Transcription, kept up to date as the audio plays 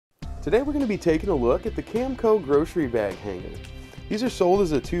Today we're going to be taking a look at the Camco Grocery Bag Hanger. These are sold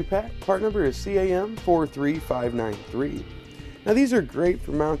as a 2-pack. Part number is CAM43593. Now these are great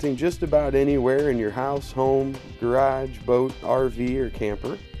for mounting just about anywhere in your house, home, garage, boat, RV, or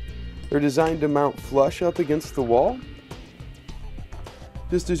camper. They're designed to mount flush up against the wall,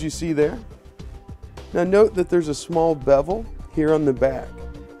 just as you see there. Now note that there's a small bevel here on the back.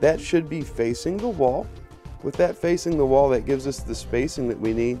 That should be facing the wall. With that facing the wall, that gives us the spacing that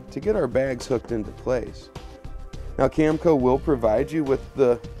we need to get our bags hooked into place. Now Camco will provide you with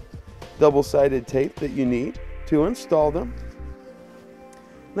the double-sided tape that you need to install them.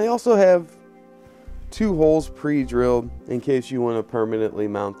 They also have 2 holes pre-drilled in case you want to permanently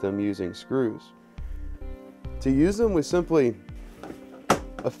mount them using screws. To use them, we simply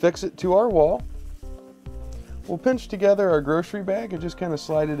affix it to our wall. We'll pinch together our grocery bag and just kind of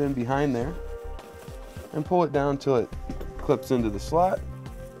slide it in behind there and pull it down until it clips into the slot.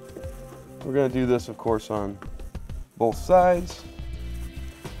 We're going to do this, of course, on both sides.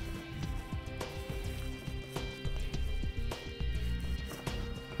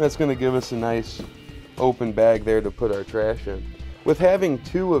 That's going to give us a nice open bag there to put our trash in. With having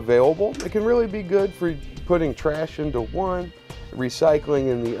 2 available, it can really be good for putting trash into one, recycling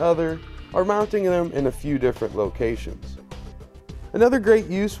in the other, or mounting them in a few different locations. Another great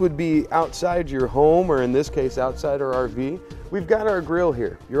use would be outside your home, or in this case outside our RV. We've got our grill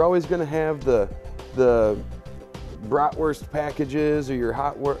here. You're always going to have the bratwurst packages or your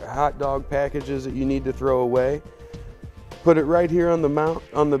hot dog packages that you need to throw away. Put it right here on the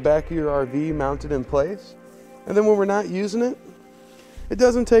back of your RV, mounted in place. And then when we're not using it, it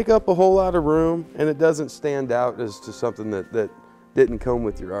doesn't take up a whole lot of room, and it doesn't stand out as to something that didn't come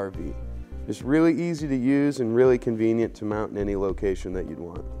with your RV. It's really easy to use and really convenient to mount in any location that you'd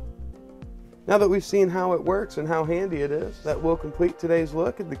want. Now that we've seen how it works and how handy it is, that will complete today's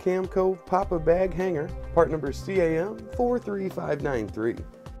look at the Camco Papa Bag Hanger, part number CAM43593.